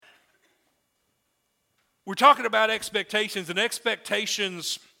We're talking about expectations, and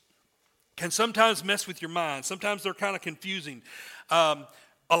expectations can sometimes mess with your mind. Sometimes they're kind of confusing. A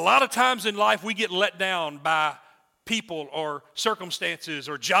lot of times in life we get let down by people or circumstances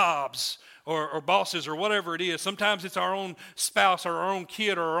or jobs or bosses or whatever it is. Sometimes it's our own spouse or our own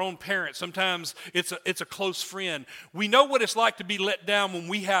kid or our own parent. Sometimes it's a close friend. We know what it's like to be let down when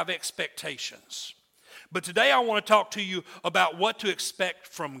we have expectations. But today I want to talk to you about what to expect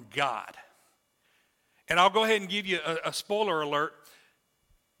from God. And I'll go ahead and give you a spoiler alert.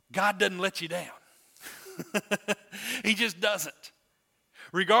 God doesn't let you down. He just doesn't.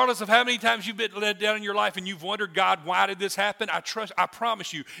 Regardless of how many times you've been let down in your life and you've wondered, God, why did this happen? I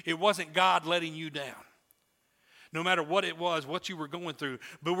promise you, it wasn't God letting you down. No matter what it was, what you were going through.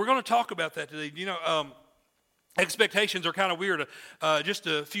 But we're going to talk about that today. You know, expectations are kind of weird. Just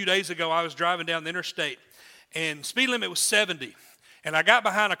a few days ago, I was driving down the interstate, and speed limit was 70. And I got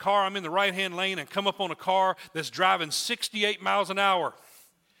behind a car, I'm in the right-hand lane, and come up on a car that's driving 68 miles an hour.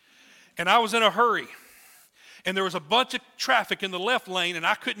 And I was in a hurry. And there was a bunch of traffic in the left lane, and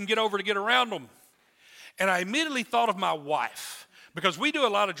I couldn't get over to get around them. And I immediately thought of my wife, because we do a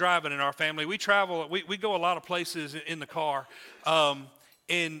lot of driving in our family. We travel, we go a lot of places in the car.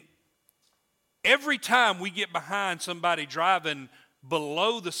 And every time we get behind somebody driving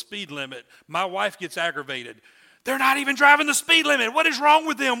below the speed limit, my wife gets aggravated. They're not even driving the speed limit. What is wrong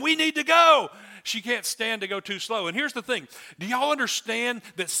with them? We need to go. She can't stand to go too slow. And here's the thing. Do y'all understand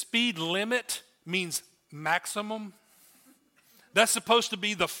that speed limit means maximum? That's supposed to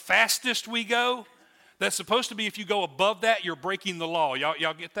be the fastest we go. That's supposed to be, if you go above that, you're breaking the law.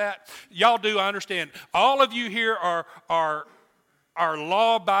 Y'all get that? Y'all do, I understand. All of you here are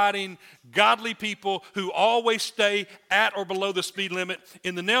law-abiding, godly people who always stay at or below the speed limit.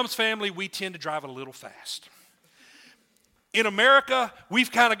 In the Nelms family, we tend to drive a little fast. In America,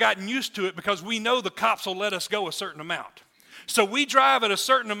 we've kind of gotten used to it because we know the cops will let us go a certain amount. So we drive at a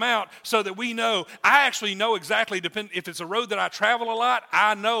certain amount so that we know, I actually know exactly, if it's a road that I travel a lot,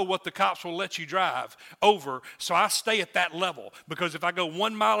 I know what the cops will let you drive over. So I stay at that level, because if I go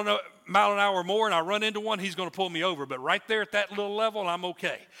 1 mile an hour more and I run into one, he's going to pull me over. But right there at that little level, I'm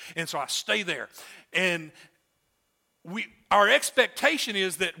okay. And so I stay there. And our expectation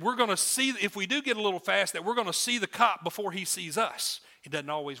is that we're going to see, if we do get a little fast, that we're going to see the cop before he sees us. It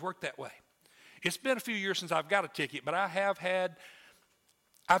doesn't always work that way. It's been a few years since I've got a ticket, but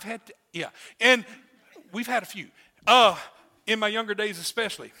and we've had a few. In my younger days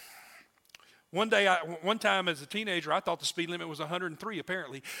especially. One time as a teenager, I thought the speed limit was 103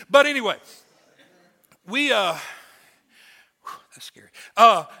 apparently. But anyway, that's scary.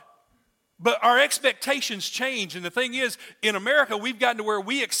 But our expectations change, and the thing is, in America, we've gotten to where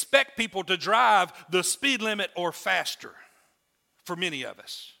we expect people to drive the speed limit or faster for many of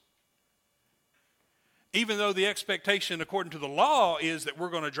us. Even though the expectation according to the law is that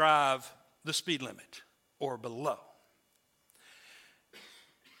we're going to drive the speed limit or below.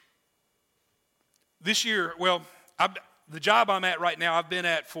 This year, the job I'm at right now, I've been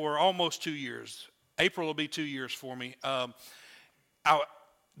at for almost 2 years. April will be 2 years for me.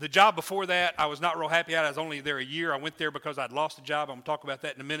 The job before that, I was not real happy at. I was only there a year. I went there because I'd lost a job. I'm going to talk about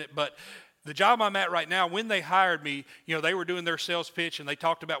that in a minute. But the job I'm at right now, when they hired me, they were doing their sales pitch, and they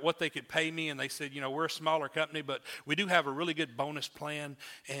talked about what they could pay me, and they said, we're a smaller company, but we do have a really good bonus plan,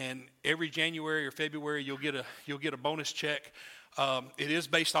 and every January or February you'll get a bonus check. It is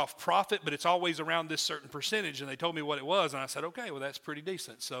based off profit, but it's always around this certain percentage, and they told me what it was, and I said, okay, well, that's pretty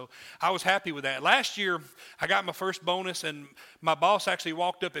decent. So I was happy with that. Last year, I got my first bonus, and my boss actually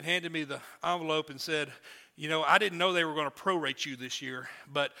walked up and handed me the envelope and said, I didn't know they were going to prorate you this year,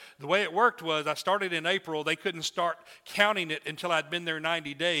 but the way it worked was I started in April. They couldn't start counting it until I'd been there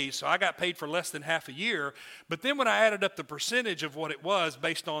 90 days, so I got paid for less than half a year. But then when I added up the percentage of what it was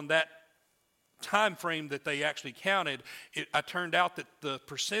based on that time frame that they actually counted, it turned out that the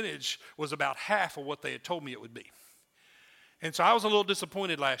percentage was about half of what they had told me it would be. And so I was a little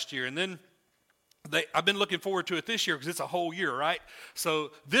disappointed last year. And then I've been looking forward to it this year because it's a whole year, right?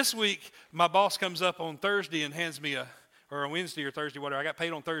 So this week, my boss comes up on Thursday and hands me or on Wednesday or Thursday, whatever. I got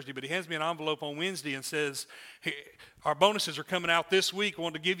paid on Thursday, but he hands me an envelope on Wednesday and says, hey, our bonuses are coming out this week. I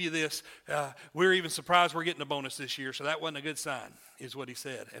wanted to give you this. We're even surprised we're getting a bonus this year, so that wasn't a good sign, is what he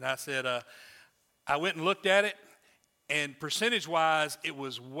said. And I said, I went and looked at it, and percentage-wise, it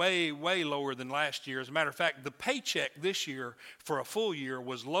was way, way lower than last year. As a matter of fact, the paycheck this year for a full year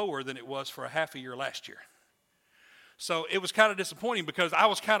was lower than it was for a half a year last year. So it was kind of disappointing because I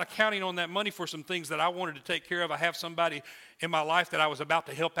was kind of counting on that money for some things that I wanted to take care of. I have somebody in my life that I was about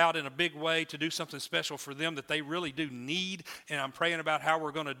to help out in a big way to do something special for them that they really do need, and I'm praying about how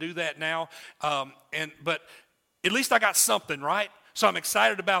we're going to do that now. But at least I got something, right? So I'm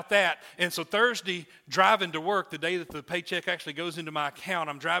excited about that. And so Thursday, driving to work, the day that the paycheck actually goes into my account,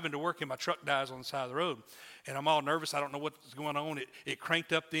 I'm driving to work and my truck dies on the side of the road. And I'm all nervous. I don't know what's going on. It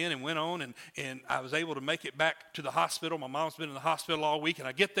cranked up then and went on, and I was able to make it back to the hospital. My mom's been in the hospital all week, and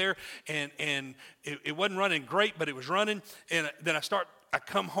I get there, and it wasn't running great, but it was running. And then I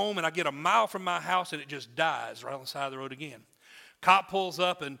come home, and I get a mile from my house, and it just dies right on the side of the road again. Cop pulls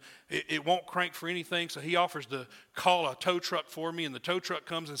up, and it won't crank for anything, so he offers to call a tow truck for me, and the tow truck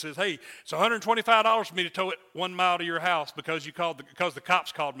comes and says, hey, it's $125 for me to tow it 1 mile to your house because the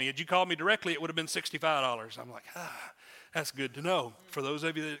cops called me. Had you called me directly, it would have been $65. I'm like, that's good to know. For those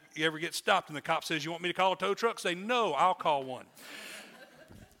of you that you ever get stopped and the cop says, you want me to call a tow truck? Say, no, I'll call one.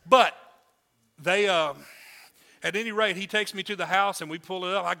 But they... At any rate, he takes me to the house, and we pull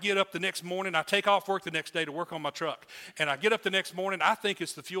it up. I get up the next morning. I take off work the next day to work on my truck. And I get up the next morning. I think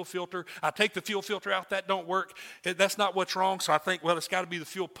it's the fuel filter. I take the fuel filter out. That don't work. That's not what's wrong. So I think, well, it's got to be the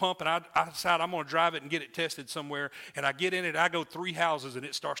fuel pump. And I decide I'm going to drive it and get it tested somewhere. And I get in it. I go 3 houses, and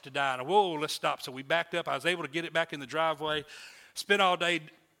it starts to die. And whoa, let's stop. So we backed up. I was able to get it back in the driveway. Spent all day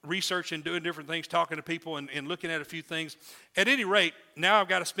researching, doing different things, talking to people, and looking at a few things. At any rate, now I've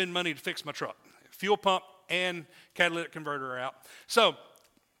got to spend money to fix my truck. Fuel pump and catalytic converter are out. So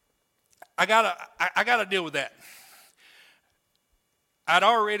I gotta deal with that. I'd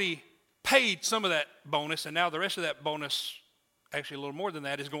already paid some of that bonus, and now the rest of that bonus, actually a little more than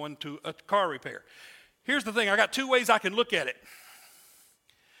that, is going to a car repair. Here's the thing. I got 2 ways I can look at it.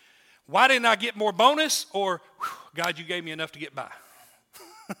 Why didn't I get more bonus? Or, God, you gave me enough to get by.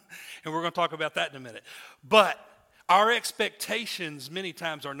 And we're going to talk about that in a minute. But our expectations many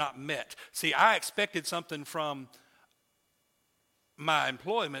times are not met. See, I expected something from my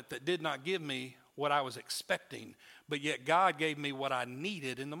employment that did not give me what I was expecting, but yet God gave me what I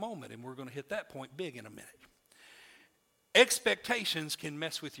needed in the moment, and we're going to hit that point big in a minute. Expectations can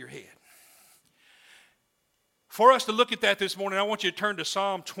mess with your head. For us to look at that this morning, I want you to turn to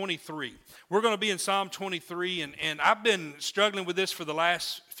Psalm 23. We're going to be in Psalm 23, and I've been struggling with this for the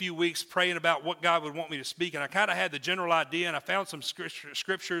last few weeks, praying about what God would want me to speak, and I kind of had the general idea, and I found some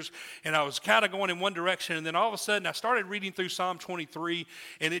scriptures, and I was kind of going in one direction, and then all of a sudden I started reading through Psalm 23,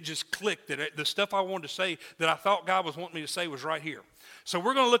 and it just clicked that the stuff I wanted to say that I thought God was wanting me to say was right here. So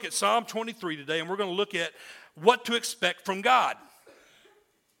we're going to look at Psalm 23 today, and we're going to look at what to expect from God.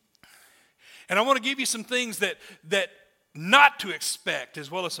 And I want to give you some things that not to expect,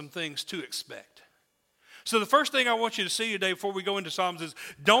 as well as some things to expect. So the first thing I want you to see today before we go into Psalms is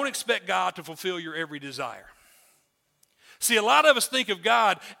don't expect God to fulfill your every desire. See, a lot of us think of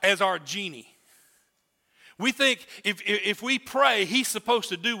God as our genie. We think if we pray, he's supposed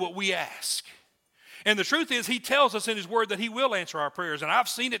to do what we ask. And the truth is, he tells us in his word that he will answer our prayers. And I've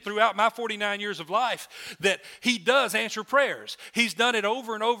seen it throughout my 49 years of life that he does answer prayers. He's done it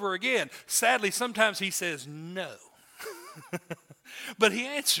over and over again. Sadly, sometimes he says no. But he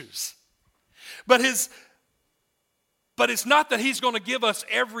answers. But it's not that he's going to give us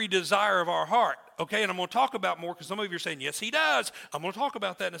every desire of our heart. Okay, and I'm going to talk about more because some of you are saying, yes, he does. I'm going to talk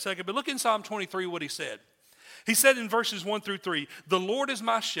about that in a second. But look in Psalm 23 what he said. He said in verses 1 through 3, the Lord is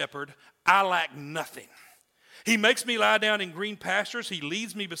my shepherd, I lack nothing. He makes me lie down in green pastures. He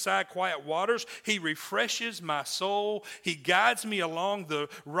leads me beside quiet waters. He refreshes my soul. He guides me along the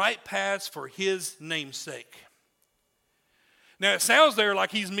right paths for his name's sake. Now, it sounds there like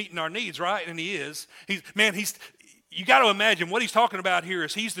he's meeting our needs, right? And he is. You got to imagine what he's talking about here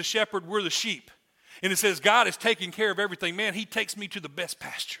is he's the shepherd, we're the sheep. And it says God is taking care of everything. Man, he takes me to the best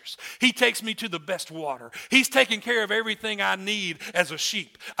pastures. He takes me to the best water. He's taking care of everything I need as a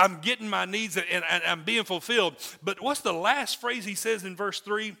sheep. I'm getting my needs and I'm being fulfilled. But what's the last phrase he says in verse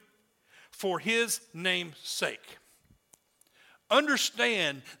 3? For his name's sake.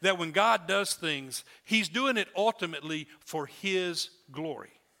 Understand that when God does things, he's doing it ultimately for his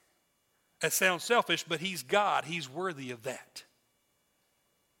glory. That sounds selfish, but he's God. He's worthy of that.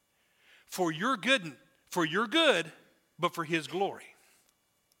 For your good, but for his glory.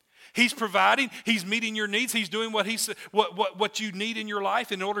 He's providing, he's meeting your needs, he's doing what you need in your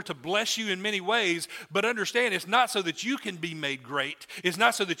life in order to bless you in many ways. But understand, it's not so that you can be made great. It's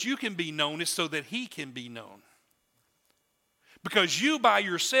not so that you can be known, it's so that he can be known. Because you by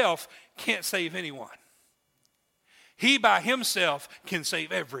yourself can't save anyone. He by himself can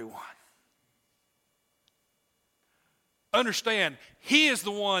save everyone. Understand, he is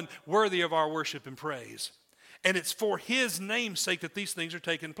the one worthy of our worship and praise. And it's for his name's sake that these things are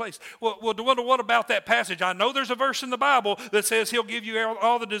taking place. Well, DeWendell, what about that passage? I know there's a verse in the Bible that says he'll give you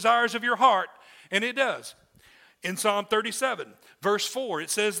all the desires of your heart, and it does. In Psalm 37, verse 4, it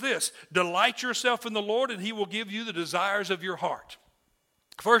says this, delight yourself in the Lord, and he will give you the desires of your heart.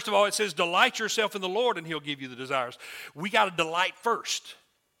 First of all, it says delight yourself in the Lord, and he'll give you the desires. We got to delight first.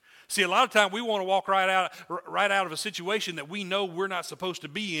 See, a lot of time we want to walk right out of a situation that we know we're not supposed to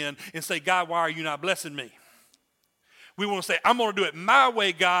be in and say, God, why are you not blessing me? We want to say, I'm going to do it my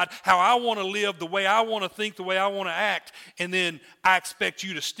way, God, how I want to live, the way I want to think, the way I want to act, and then I expect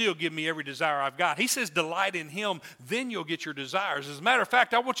you to still give me every desire I've got. He says, delight in him, then you'll get your desires. As a matter of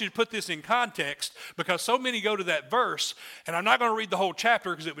fact, I want you to put this in context because so many go to that verse, and I'm not going to read the whole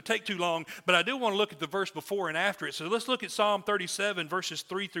chapter because it would take too long, but I do want to look at the verse before and after it. So let's look at Psalm 37, verses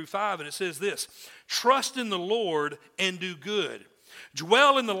 3 through 5, and it says this, trust in the Lord and do good.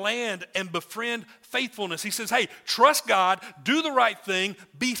 Dwell in the land and befriend faithfulness. He says, hey, trust God, do the right thing,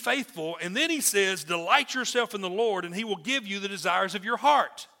 be faithful. And then he says, delight yourself in the Lord, and he will give you the desires of your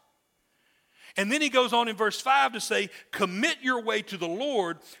heart. And then he goes on in verse 5 to say, commit your way to the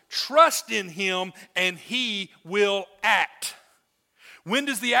Lord, trust in him, and he will act. When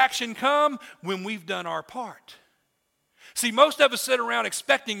does the action come? When we've done our part. See, most of us sit around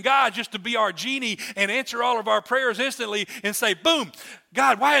expecting God just to be our genie and answer all of our prayers instantly and say, boom,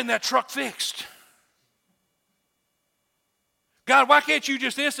 God, why isn't that truck fixed? God, why can't you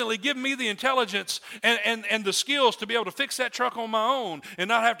just instantly give me the intelligence and the skills to be able to fix that truck on my own and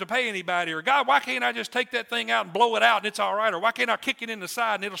not have to pay anybody? Or God, why can't I just take that thing out and blow it out and it's all right? Or why can't I kick it in the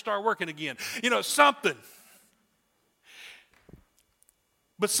side and it'll start working again? You know, something.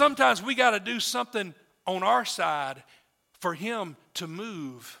 But sometimes we got to do something on our side for him to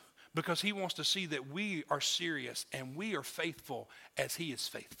move because he wants to see that we are serious and we are faithful as he is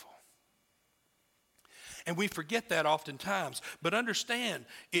faithful. And we forget that oftentimes. But understand,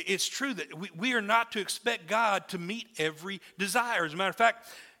 it's true that we are not to expect God to meet every desire. As a matter of fact,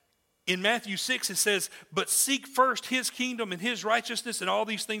 in Matthew 6 it says, but seek first his kingdom and his righteousness and all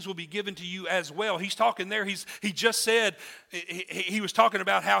these things will be given to you as well. He's talking there, he just said, he was talking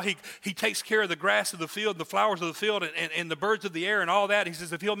about how he takes care of the grass of the field, the flowers of the field and the birds of the air and all that. He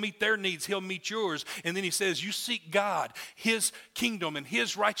says if he'll meet their needs, he'll meet yours. And then he says you seek God, his kingdom and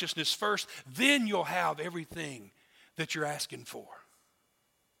his righteousness first, then you'll have everything that you're asking for.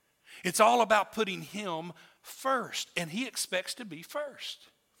 It's all about putting him first, and he expects to be first.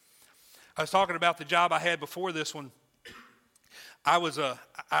 I was talking about the job I had before this one. I was a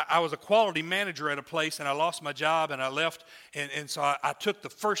quality manager at a place, and I lost my job, and I left, and so I took the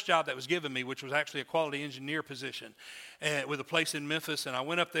first job that was given me, which was actually a quality engineer position with a place in Memphis, and I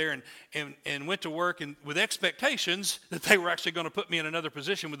went up there and went to work and with expectations that they were actually going to put me in another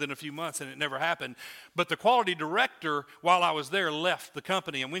position within a few months, and it never happened. But the quality director, while I was there, left the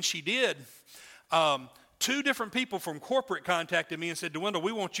company, and when she did, two different people from corporate contacted me and said, DeWendell,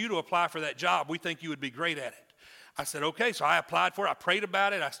 we want you to apply for that job. We think you would be great at it. I said, okay. So I applied for it. I prayed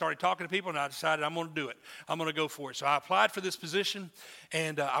about it. I started talking to people, and I decided I'm going to do it. I'm going to go for it. So I applied for this position,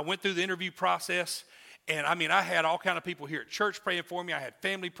 and I went through the interview process. And I mean, I had all kind of people here at church praying for me. I had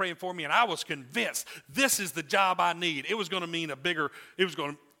family praying for me, and I was convinced this is the job I need. It was going to mean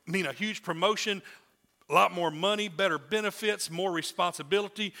a huge promotion, a lot more money, better benefits, more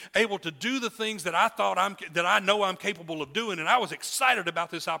responsibility, able to do the things that I know I'm capable of doing. And I was excited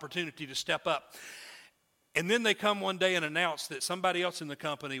about this opportunity to step up. And then they come one day and announce that somebody else in the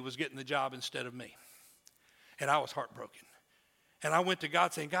company was getting the job instead of me. And I was heartbroken. And I went to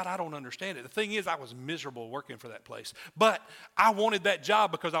God saying, God, I don't understand it. The thing is, I was miserable working for that place. But I wanted that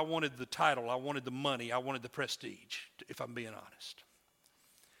job because I wanted the title, I wanted the money, I wanted the prestige, if I'm being honest.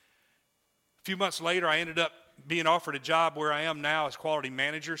 A few months later, I ended up being offered a job where I am now as quality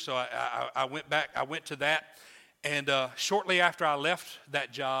manager. So I went to that. And shortly after I left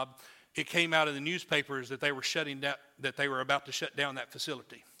that job, it came out in the newspapers that they were about to shut down that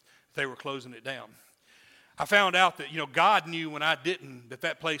facility. They were closing it down. I found out that, God knew when I didn't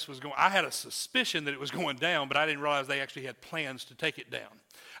that place was going. I had a suspicion that it was going down, but I didn't realize they actually had plans to take it down.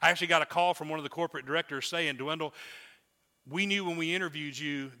 I actually got a call from one of the corporate directors saying, DeWendell, we knew when we interviewed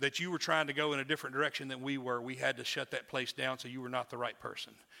you that you were trying to go in a different direction than we were. We had to shut that place down, so you were not the right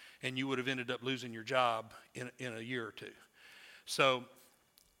person. And you would have ended up losing your job in a year or two. So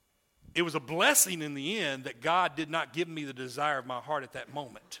it was a blessing in the end that God did not give me the desire of my heart at that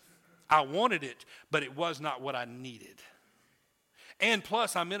moment. I wanted it, but it was not what I needed. And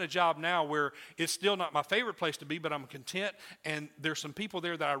plus, I'm in a job now where it's still not my favorite place to be, but I'm content. And there's some people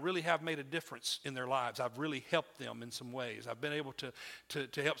there that I really have made a difference in their lives. I've really helped them in some ways. I've been able to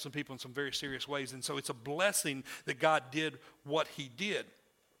help some people in some very serious ways. And so it's a blessing that God did what he did.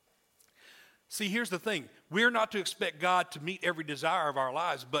 See, here's the thing. We're not to expect God to meet every desire of our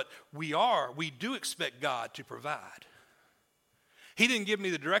lives, but we do expect God to provide. He didn't give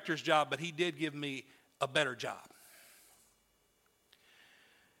me the director's job, but he did give me a better job.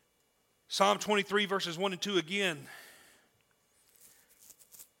 Psalm 23 verses 1 and 2 again.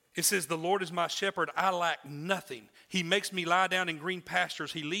 It says, the Lord is my shepherd, I lack nothing. He makes me lie down in green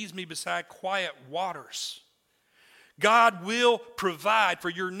pastures. He leads me beside quiet waters. God will provide for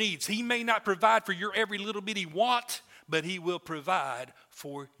your needs. He may not provide for your every little bitty want, but he will provide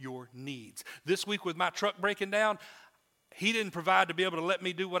for your needs. This week with my truck breaking down, he didn't provide to be able to let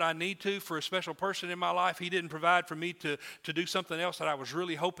me do what I need to for a special person in my life. He didn't provide for me to do something else that I was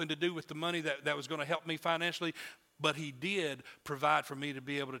really hoping to do with the money that was going to help me financially. But he did provide for me to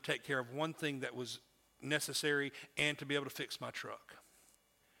be able to take care of one thing that was necessary and to be able to fix my truck.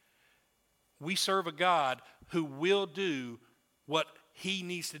 We serve a God who will do what he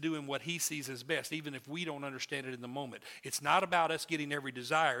needs to do and what he sees as best, even if we don't understand it in the moment. It's not about us getting every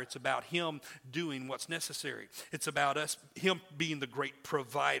desire. It's about him doing what's necessary. It's about him being the great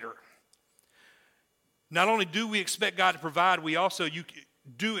provider. Not only do we expect God to provide, we also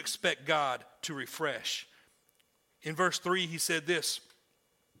do expect God to refresh. In verse 3, he said this,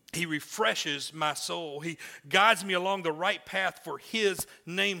 he refreshes my soul. He guides me along the right path for his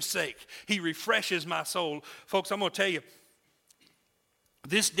name's sake. He refreshes my soul. Folks, I'm going to tell you,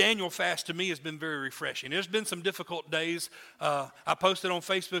 this Daniel fast to me has been very refreshing. There's been some difficult days. I posted on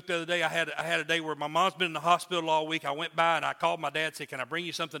Facebook the other day. I had a day where my mom's been in the hospital all week. I went by and I called my dad, said, can I bring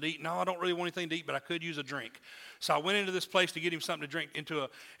you something to eat? No, I don't really want anything to eat, but I could use a drink. So I went into this place to get him something to drink.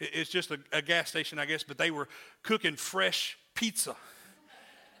 It's just a gas station, I guess, but they were cooking fresh pizza.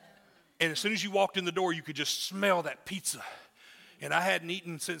 And as soon as you walked in the door, you could just smell that pizza. And I hadn't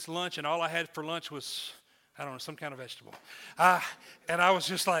eaten since lunch, and all I had for lunch was, I don't know, some kind of vegetable. And I was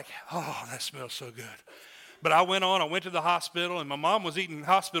just like, oh, that smells so good. But I went to the hospital, and my mom was eating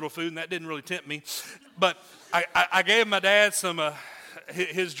hospital food, and that didn't really tempt me. But I gave my dad some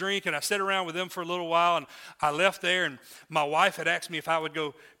his drink, and I sat around with him for a little while, and I left there, and my wife had asked me if I would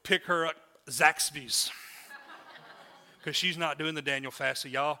go pick her up Zaxby's. Because she's not doing the Daniel fast, so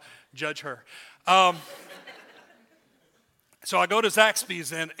y'all judge her. So I go to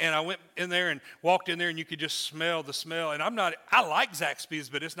Zaxby's, and I went in there and walked in there, and you could just smell the smell. And I like Zaxby's,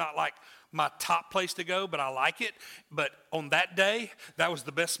 but it's not like my top place to go, but I like it. But on that day, that was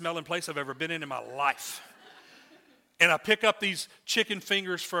the best smelling place I've ever been in my life. And I pick up these chicken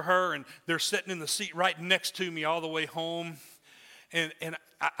fingers for her, and they're sitting in the seat right next to me all the way home. And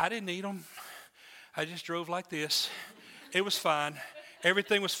I didn't eat them. I just drove like this. It was fine.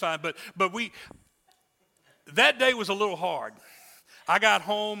 Everything was fine. But that day was a little hard. I got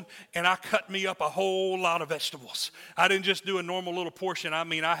home and I cut me up a whole lot of vegetables. I didn't just do a normal little portion. I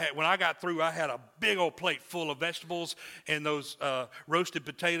mean, when I got through, I had a big old plate full of vegetables and those roasted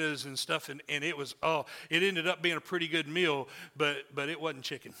potatoes and stuff. And it was, it ended up being a pretty good meal, but it wasn't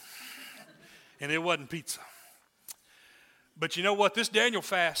chicken. And it wasn't pizza. But you know what? This Daniel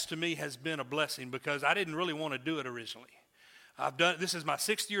fast to me has been a blessing because I didn't really want to do it originally. This is my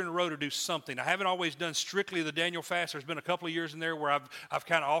 6th year in a row to do something. I haven't always done strictly the Daniel fast. There's been a couple of years in there where I've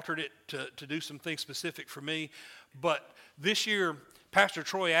kind of altered it to do some things specific for me. But this year, Pastor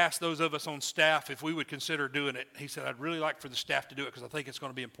Troy asked those of us on staff if we would consider doing it. He said, I'd really like for the staff to do it because I think it's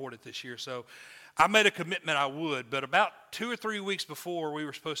going to be important this year. So I made a commitment I would. But about 2 or 3 weeks before we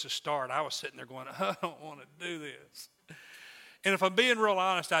were supposed to start, I was sitting there going, I don't want to do this. And if I'm being real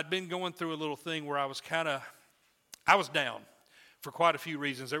honest, I'd been going through a little thing where I was down for quite a few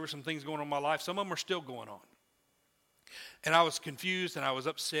reasons. There were some things going on in my life. Some of them are still going on. And I was confused and I was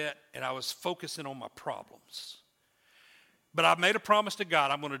upset and I was focusing on my problems. But I made a promise to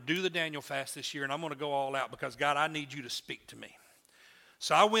God, I'm going to do the Daniel fast this year and I'm going to go all out because, God, I need you to speak to me.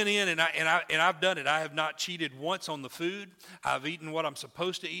 So I went in and I've done it. I have not cheated once on the food. I've eaten what I'm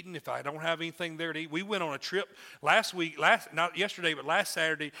supposed to eat if I don't have anything there to eat. We went on a trip not yesterday, but last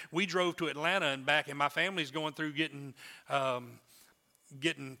Saturday, we drove to Atlanta and back, and my family's going through getting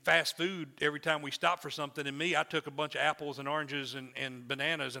fast food every time we stop for something. And I took a bunch of apples and oranges and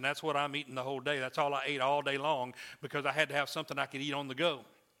bananas, and that's what I'm eating the whole day. That's all I ate all day long because I had to have something I could eat on the go.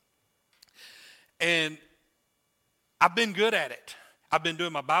 And I've been good at it. I've been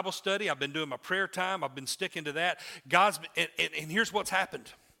doing my Bible study. I've been doing my prayer time. I've been sticking to that. And here's what's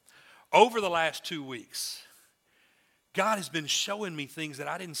happened. Over the last 2 weeks, God has been showing me things that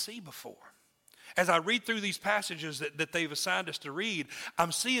I didn't see before. As I read through these passages that they've assigned us to read,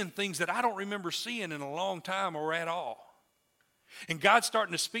 I'm seeing things that I don't remember seeing in a long time or at all. And God's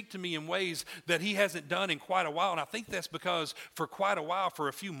starting to speak to me in ways that he hasn't done in quite a while. And I think that's because for quite a while, for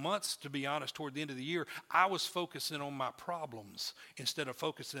a few months, to be honest, toward the end of the year, I was focusing on my problems instead of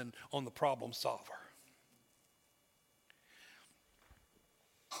focusing on the problem solver.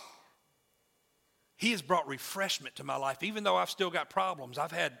 He has brought refreshment to my life. Even though I've still got problems,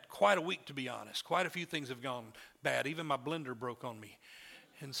 I've had quite a week, to be honest. Quite a few things have gone bad. Even my blender broke on me.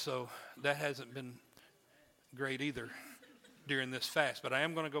 And so that hasn't been great either during this fast. But I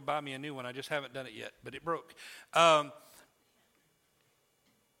am going to go buy me a new one. I just haven't done it yet. But it broke. But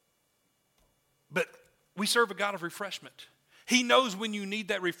we serve a God of refreshment. He knows when you need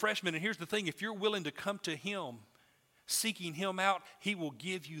that refreshment. And here's the thing. If you're willing to come to him, seeking him out, he will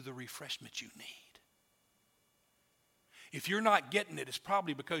give you the refreshment you need. If you're not getting it, it's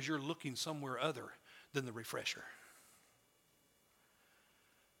probably because you're looking somewhere other than the refresher.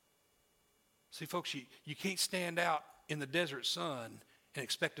 See, folks, you can't stand out in the desert sun and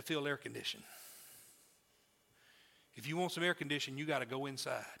expect to feel air conditioning. If you want some air conditioning, you got to go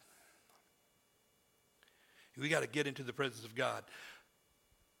inside. We got to get into the presence of God.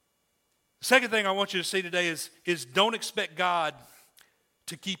 The second thing I want you to see today is don't expect God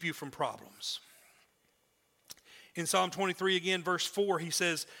to keep you from problems. In Psalm 23 again, verse 4, he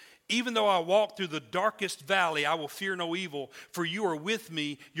says, even though I walk through the darkest valley, I will fear no evil, for you are with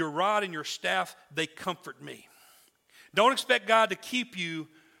me, your rod and your staff, they comfort me. Don't expect God to keep you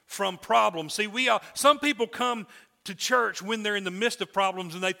from problems. See, some people come to church when they're in the midst of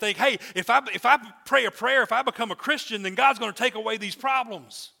problems and they think, hey, if I pray a prayer, if I become a Christian, then God's going to take away these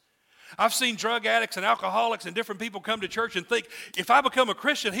problems. I've seen drug addicts and alcoholics and different people come to church and think, if I become a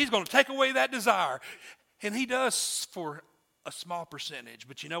Christian, he's going to take away that desire. And he does for a small percentage.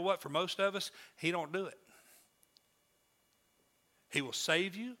 But you know what? For most of us, he don't do it. He will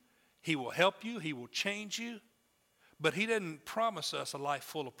save you. He will help you. He will change you. But he doesn't promise us a life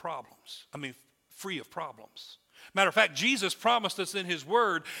full of problems. Free of problems. Matter of fact, Jesus promised us in his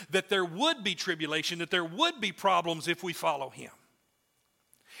word that there would be tribulation, that there would be problems if we follow him.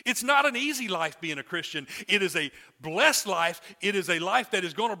 It's not an easy life being a Christian. It is a blessed life. It is a life that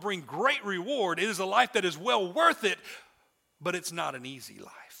is going to bring great reward. It is a life that is well worth it, but it's not an easy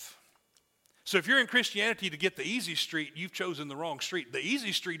life. So if you're in Christianity to get the easy street, you've chosen the wrong street. The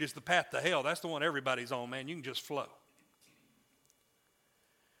easy street is the path to hell. That's the one everybody's on, man. You can just flow.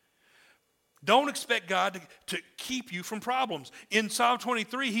 Don't expect God to keep you from problems. In Psalm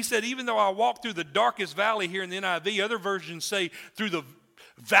 23, he said, even though I walk through the darkest valley here in the NIV, other versions say through the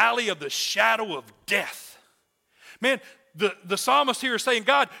valley of the shadow of death. Man, the psalmist here is saying,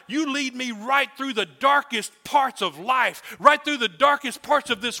 God, you lead me right through the darkest parts of life, right through the darkest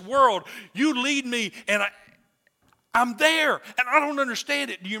parts of this world. You lead me, and I'm there, and I don't understand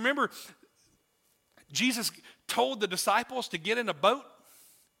it. Do you remember Jesus told the disciples to get in a boat,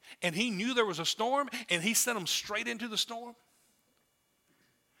 and he knew there was a storm, and he sent them straight into the storm?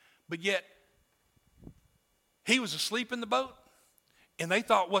 But yet, he was asleep in the boat. And they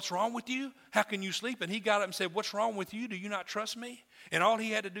thought, what's wrong with you? How can you sleep? And he got up and said, what's wrong with you? Do you not trust me? And all he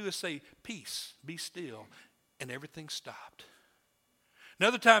had to do is say, peace, be still. And everything stopped.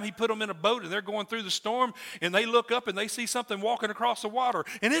 Another time he put them in a boat and they're going through the storm. And they look up and they see something walking across the water.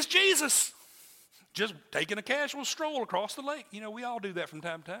 And it's Jesus. Just taking a casual stroll across the lake. You know, we all do that from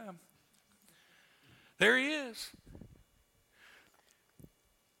time to time. There he is.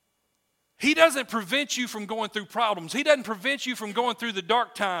 He doesn't prevent you from going through problems. He doesn't prevent you from going through the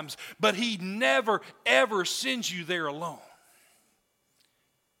dark times, but he never, ever sends you there alone.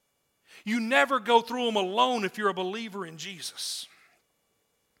 You never go through them alone if you're a believer in Jesus.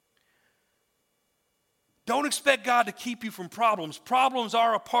 Don't expect God to keep you from problems. Problems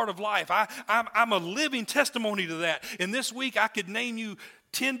are a part of life. I'm a living testimony to that. And this week I could name you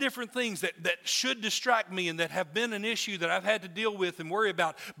 10 different things that should distract me and that have been an issue that I've had to deal with and worry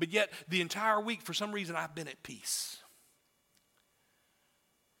about. But yet the entire week, for some reason, I've been at peace.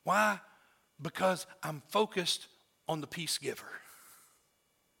 Why? Because I'm focused on the peace giver.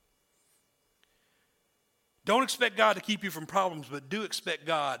 Don't expect God to keep you from problems, but do expect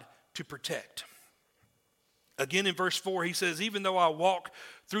God to protect. Again, in verse 4, he says, even though I walk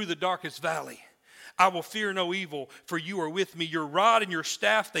through the darkest valley, I will fear no evil, for you are with me. Your rod and your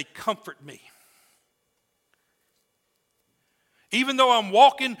staff, they comfort me. Even though I'm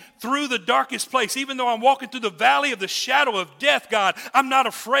walking through the darkest place, even though I'm walking through the valley of the shadow of death, God, I'm not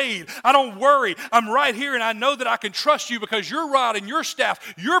afraid. I don't worry. I'm right here, and I know that I can trust you because your rod and your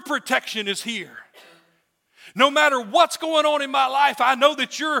staff, your protection is here. No matter what's going on in my life, I know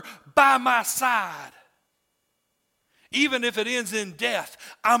that you're by my side. Even if it ends in death,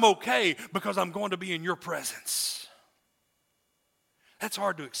 I'm okay because I'm going to be in your presence. That's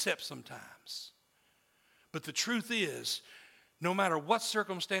hard to accept sometimes. But the truth is, no matter what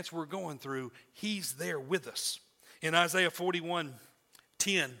circumstance we're going through, he's there with us. In Isaiah 41:10,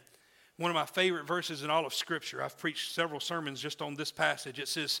 one of my favorite verses in all of Scripture, I've preached several sermons just on this passage. It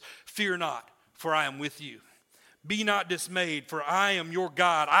says, "Fear not, for I am with you. Be not dismayed, for I am your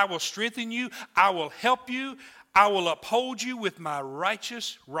God. I will strengthen you. I will help you. I will uphold you with my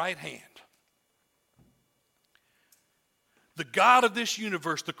righteous right hand." The God of this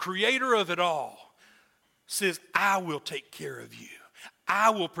universe, the creator of it all, says, I will take care of you. I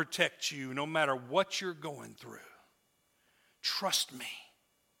will protect you no matter what you're going through. Trust me.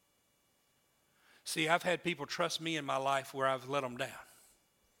 See, I've had people trust me in my life where I've let them down.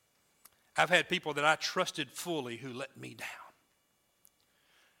 I've had people that I trusted fully who let me down.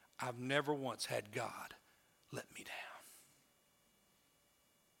 I've never once had God let me down.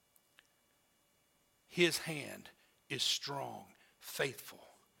 His hand is strong, faithful,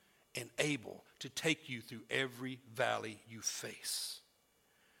 and able to take you through every valley you face.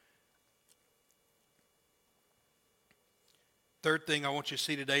 Third thing I want you to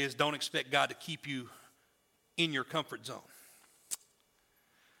see today is don't expect God to keep you in your comfort zone.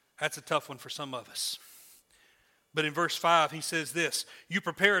 That's a tough one for some of us. But in verse 5, he says this, "You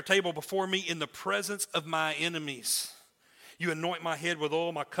prepare a table before me in the presence of my enemies. You anoint my head with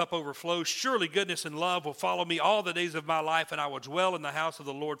oil, my cup overflows. Surely goodness and love will follow me all the days of my life, and I will dwell in the house of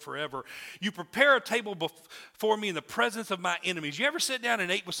the Lord forever. You prepare a table before me in the presence of my enemies." You ever sit down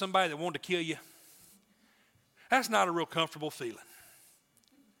and ate with somebody that wanted to kill you? That's not a real comfortable feeling.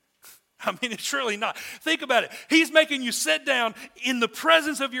 I mean, it's really not. Think about it. He's making you sit down in the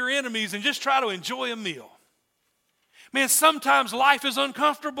presence of your enemies and just try to enjoy a meal. Man, sometimes life is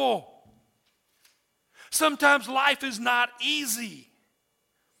uncomfortable. Sometimes life is not easy.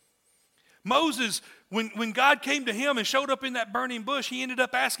 Moses, when God came to him and showed up in that burning bush, he ended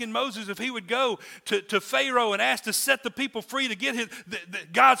up asking Moses if he would go to Pharaoh and ask to set the people free to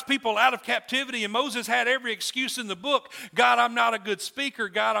get God's people out of captivity. And Moses had every excuse in the book. God, I'm not a good speaker.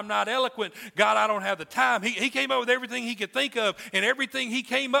 God, I'm not eloquent. God, I don't have the time. He came up with everything he could think of, and everything he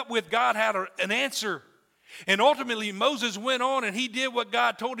came up with, God had an answer. And ultimately, Moses went on and he did what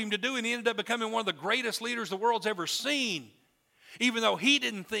God told him to do, and he ended up becoming one of the greatest leaders the world's ever seen. Even though he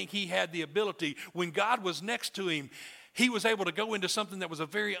didn't think he had the ability, when God was next to him, he was able to go into something that was a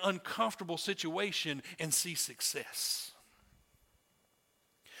very uncomfortable situation and see success.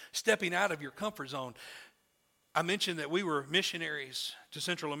 Stepping out of your comfort zone. I mentioned that we were missionaries to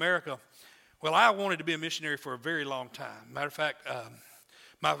Central America. Well, I wanted to be a missionary for a very long time. Matter of fact,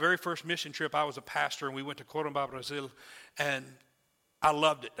 my very first mission trip, I was a pastor, and we went to Corumbá, Brazil, and I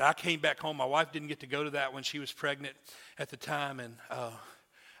loved it. I came back home. My wife didn't get to go to that when she was pregnant at the time, and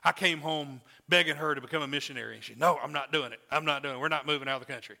I came home begging her to become a missionary. And she said, "No, I'm not doing it. I'm not doing it. We're not moving out of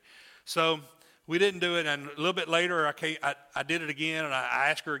the country." So we didn't do it, and a little bit later, I did it again, and I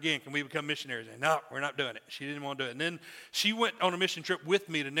asked her again, "Can we become missionaries?" And no, we're not doing it. She didn't want to do it. And then she went on a mission trip with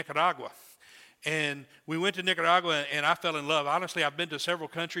me to Nicaragua. And we went to Nicaragua, and I fell in love. Honestly, I've been to several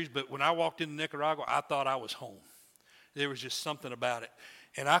countries, but when I walked into Nicaragua, I thought I was home. There was just something about it.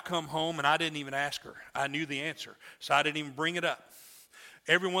 And I come home, and I didn't even ask her. I knew the answer, so I didn't even bring it up.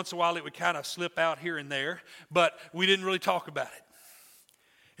 Every once in a while, it would kind of slip out here and there, but we didn't really talk about it.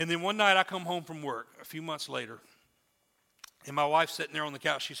 And then one night, I come home from work a few months later, and my wife's sitting there on the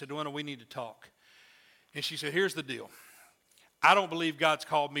couch. She said, "Duana, we need to talk." And she said, "Here's the deal. I don't believe God's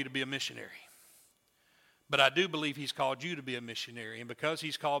called me to be a missionary. But I do believe he's called you to be a missionary. And because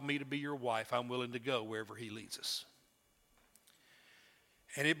he's called me to be your wife, I'm willing to go wherever he leads us."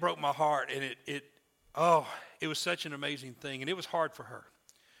 And it broke my heart. And it was such an amazing thing. And it was hard for her.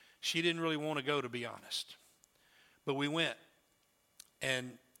 She didn't really want to go, to be honest. But we went.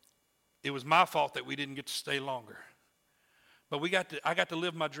 And it was my fault that we didn't get to stay longer. But I got to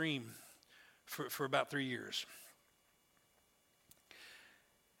live my dream for about 3 years.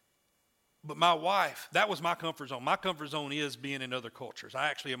 But my wife, that was my comfort zone. My comfort zone is being in other cultures.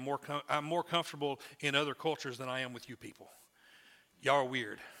 I'm more comfortable in other cultures than I am with you people. Y'all are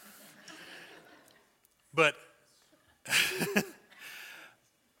weird. But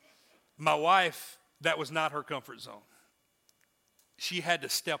my wife, that was not her comfort zone. She had to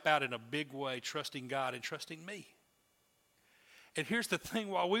step out in a big way, trusting God and trusting me. And here's the thing,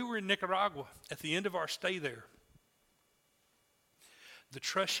 while we were in Nicaragua, at the end of our stay there, the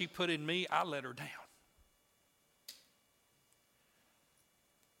trust she put in me, I let her down.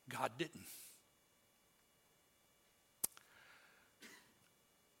 God didn't.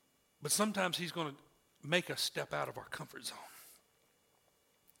 But sometimes he's going to make us step out of our comfort zone.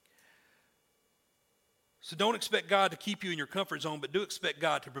 So don't expect God to keep you in your comfort zone, but do expect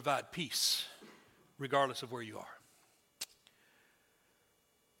God to provide peace regardless of where you are.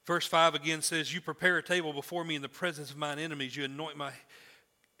 Verse 5 again says, you prepare a table before me in the presence of mine enemies. You anoint my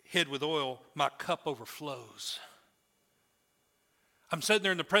head with oil. My cup overflows. I'm sitting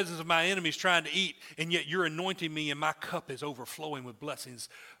there in the presence of my enemies trying to eat, and yet you're anointing me, and my cup is overflowing with blessings,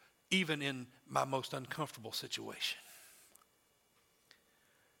 even in my most uncomfortable situation.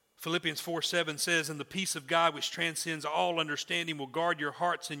 Philippians 4:7 says, and the peace of God which transcends all understanding will guard your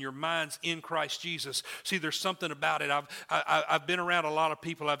hearts and your minds in Christ Jesus. See, there's something about it. I've been around a lot of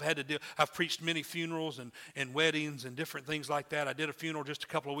people. I've preached many funerals and weddings and different things like that. I did a funeral just a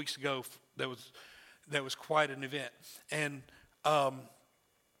couple of weeks ago that was quite an event. And I've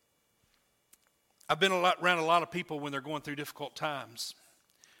been around a lot of people when they're going through difficult times.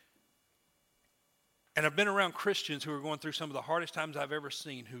 And I've been around Christians who are going through some of the hardest times I've ever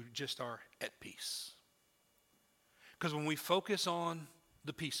seen who just are at peace. Because when we focus on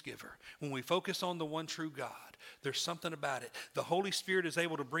the peace giver, when we focus on the one true God, there's something about it. The Holy Spirit is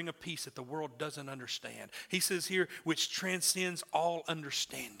able to bring a peace that the world doesn't understand. He says here, which transcends all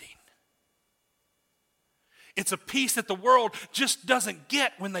understanding. It's a peace that the world just doesn't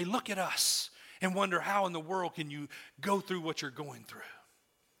get when they look at us and wonder how in the world can you go through what you're going through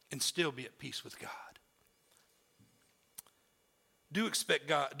and still be at peace with God. Do expect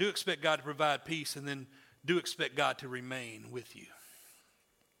God to provide peace, and then do expect God to remain with you.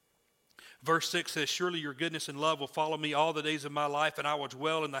 Verse 6 says, surely your goodness and love will follow me all the days of my life, and I will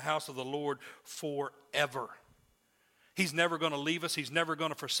dwell in the house of the Lord forever. He's never going to leave us. He's never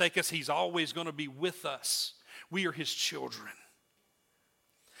going to forsake us. He's always going to be with us. We are his children.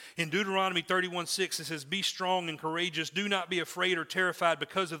 In Deuteronomy 31:6, it says, be strong and courageous. Do not be afraid or terrified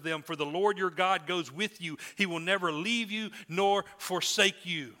because of them, for the Lord your God goes with you. He will never leave you nor forsake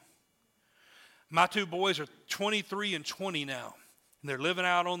you. My two boys are 23 and 20 now, and they're living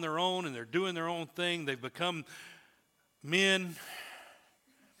out on their own, and they're doing their own thing. They've become men.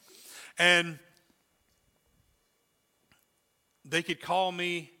 And they could call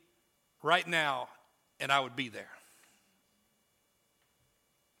me right now, and I would be there.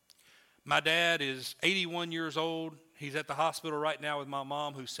 My dad is 81 years old. He's at the hospital right now with my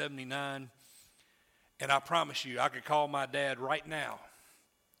mom, who's 79. And I promise you, I could call my dad right now,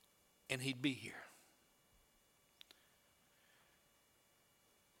 and he'd be here.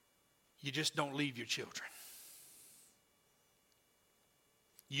 You just don't leave your children.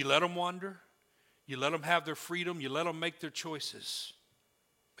 You let them wander. You let them have their freedom. You let them make their choices.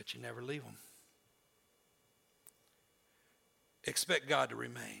 But you never leave them. Expect God to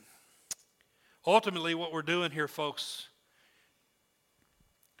remain. Ultimately, what we're doing here, folks,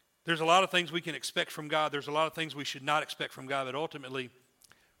 there's a lot of things we can expect from God. There's a lot of things we should not expect from God. But ultimately,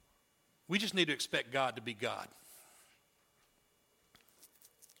 we just need to expect God to be God.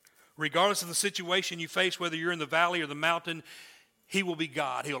 Regardless of the situation you face, whether you're in the valley or the mountain, he will be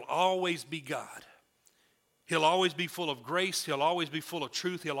God. He'll always be God. He'll always be full of grace. He'll always be full of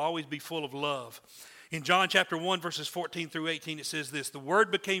truth. He'll always be full of love. In John chapter 1, verses 14 through 18, it says this, the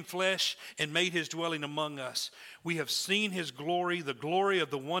Word became flesh and made his dwelling among us. We have seen his glory, the glory of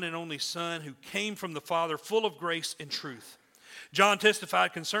the one and only Son who came from the Father, full of grace and truth. John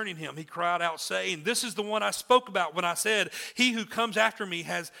testified concerning him. He cried out, saying, this is the one I spoke about when I said, he who comes after me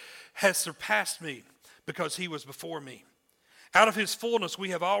has surpassed me, because he was before me. Out of his fullness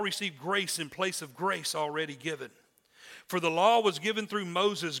we have all received grace in place of grace already given. For the law was given through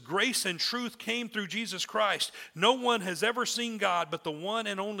Moses. Grace and truth came through Jesus Christ. No one has ever seen God but the one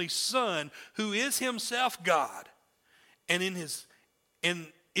and only Son, who is himself God, and is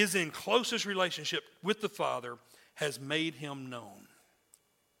in closest relationship with the Father, has made him known.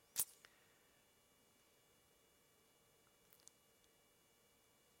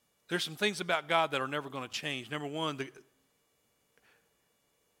 There's some things about God that are never going to change. Number one,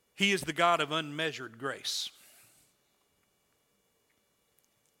 he is the God of unmeasured grace.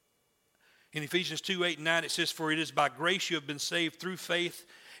 In Ephesians 2, 8, and 9, it says, for it is by grace you have been saved through faith,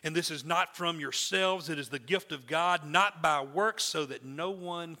 and this is not from yourselves. It is the gift of God, not by works, so that no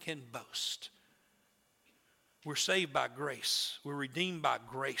one can boast. We're saved by grace. We're redeemed by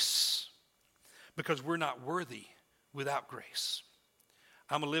grace, because we're not worthy without grace.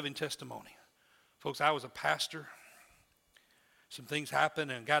 I'm a living testimony. Folks, I was a pastor. Some things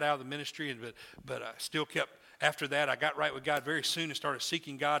happened and got out of the ministry, but I still kept. After that, I got right with God very soon and started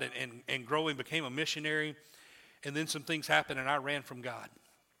seeking God and growing, became a missionary. And then some things happened and I ran from God.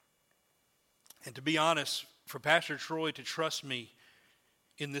 And to be honest, for Pastor Troy to trust me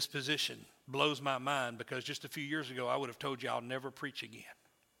in this position blows my mind, because just a few years ago I would have told you I'll never preach again.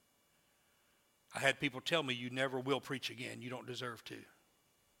 I had people tell me, you never will preach again. You don't deserve to.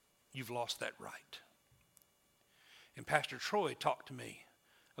 You've lost that right. And Pastor Troy talked to me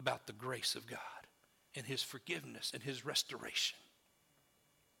about the grace of God and his forgiveness and his restoration.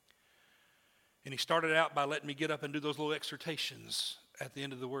 And he started out by letting me get up and do those little exhortations at the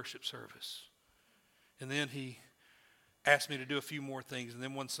end of the worship service. And then he asked me to do a few more things. And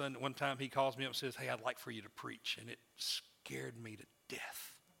then one time he calls me up and says, hey, I'd like for you to preach. And it scared me to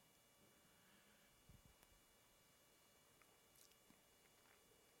death.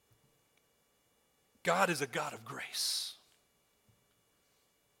 God is a God of grace.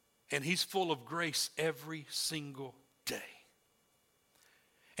 And he's full of grace every single day.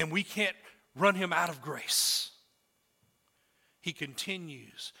 And we can't run him out of grace. He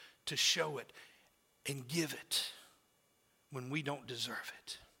continues to show it and give it when we don't deserve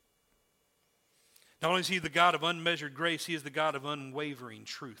it. Not only is he the God of unmeasured grace, he is the God of unwavering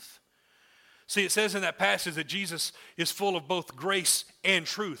truth. See, it says in that passage that Jesus is full of both grace and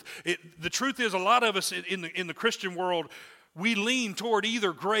truth. The truth is, a lot of us in the Christian world, we lean toward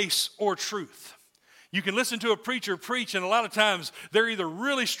either grace or truth. You can listen to a preacher preach, and a lot of times they're either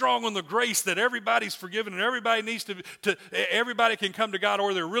really strong on the grace that everybody's forgiven and everybody needs everybody can come to God,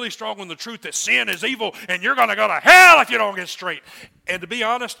 or they're really strong on the truth that sin is evil and you're going to go to hell if you don't get straight. And to be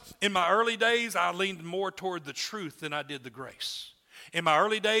honest, in my early days, I leaned more toward the truth than I did the grace. In my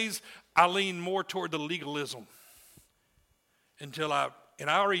early days, I leaned more toward the legalism and I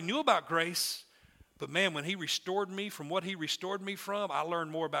already knew about grace. But man, when he restored me from what he restored me from, I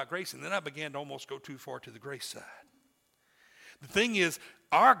learned more about grace. And then I began to almost go too far to the grace side. The thing is,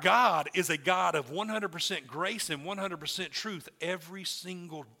 our God is a God of 100% grace and 100% truth every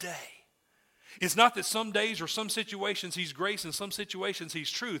single day. It's not that some days or some situations he's grace and some situations he's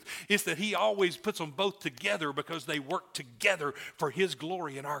truth. It's that he always puts them both together because they work together for his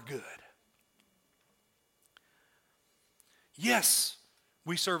glory and our good. Yes,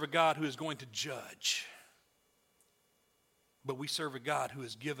 we serve a God who is going to judge. But we serve a God who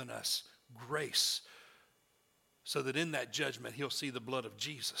has given us grace so that in that judgment he'll see the blood of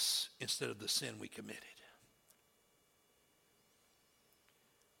Jesus instead of the sin we committed.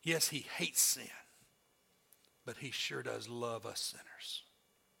 Yes, he hates sin, but he sure does love us sinners.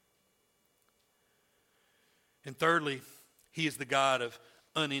 And thirdly, he is the God of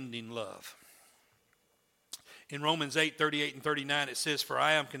unending love. In Romans 8:38 and 39, it says, for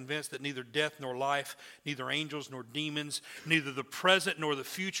I am convinced that neither death nor life, neither angels nor demons, neither the present nor the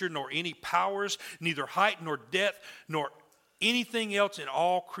future, nor any powers, neither height nor depth, nor anything else in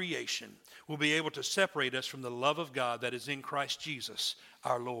all creation will be able to separate us from the love of God that is in Christ Jesus,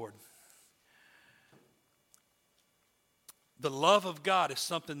 our Lord. The love of God is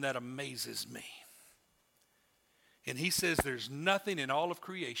something that amazes me. And he says there's nothing in all of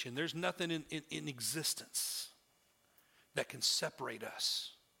creation, there's nothing in existence that can separate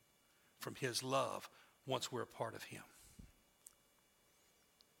us from his love once we're a part of him.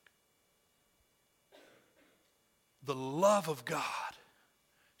 The love of God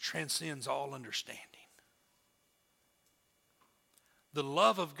transcends all understanding. The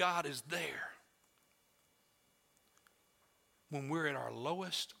love of God is there when we're at our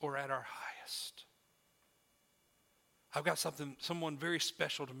lowest or at our highest. I've got someone very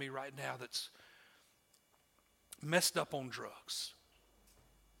special to me right now that's messed up on drugs.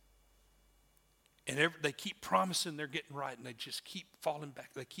 And they keep promising they're getting right, and they just keep falling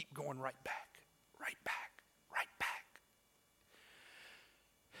back. They keep going right back, right back, right back.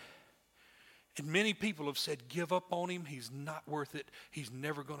 And many people have said, give up on him. He's not worth it. He's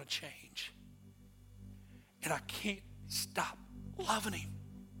never going to change. And I can't stop loving him.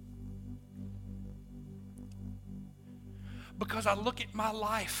 Because I look at my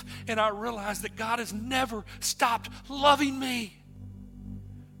life and I realize that God has never stopped loving me.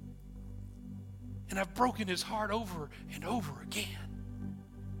 And I've broken his heart over and over again.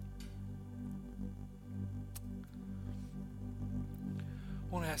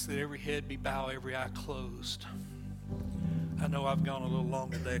 I want to ask that every head be bowed, every eye closed. I know I've gone a little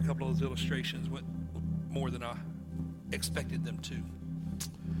long today. A couple of those illustrations went more than I expected them to.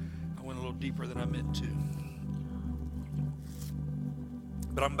 I went a little deeper than I meant to.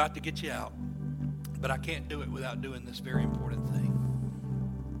 But I'm about to get you out. But I can't do it without doing this very important thing.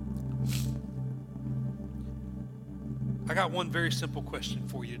 I got one very simple question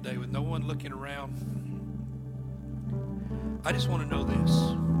for you today with no one looking around. I just want to know this.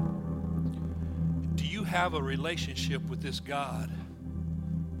 Do you have a relationship with this God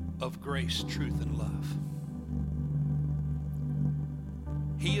of grace, truth, and love?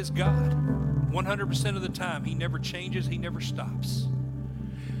 He is God. 100% of the time. He never changes. He never stops.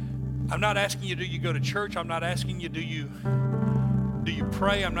 I'm not asking you, do you go to church? I'm not asking you, do you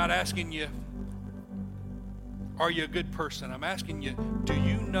pray? I'm not asking you, are you a good person? I'm asking you, do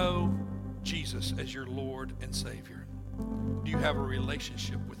you know Jesus as your Lord and Savior? Do you have a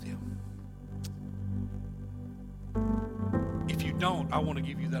relationship with him? If you don't, I want to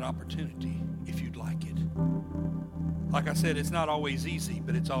give you that opportunity if you'd like it. Like I said, it's not always easy,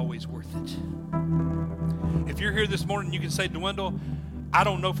 but it's always worth it. If you're here this morning, you can say, Dwindle, I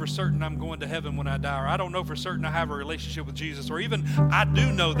don't know for certain I'm going to heaven when I die, or I don't know for certain I have a relationship with Jesus, or even I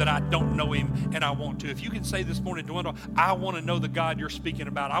do know that I don't know him and I want to. If you can say this morning, Dwindle, I want to know the God you're speaking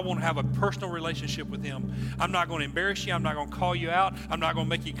about. I want to have a personal relationship with him. I'm not going to embarrass you. I'm not going to call you out. I'm not going to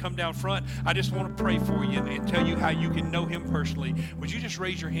make you come down front. I just want to pray for you and tell you how you can know him personally. Would you just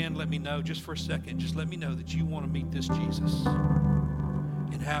raise your hand and let me know just for a second? Just let me know that you want to meet this Jesus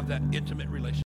and have that intimate relationship.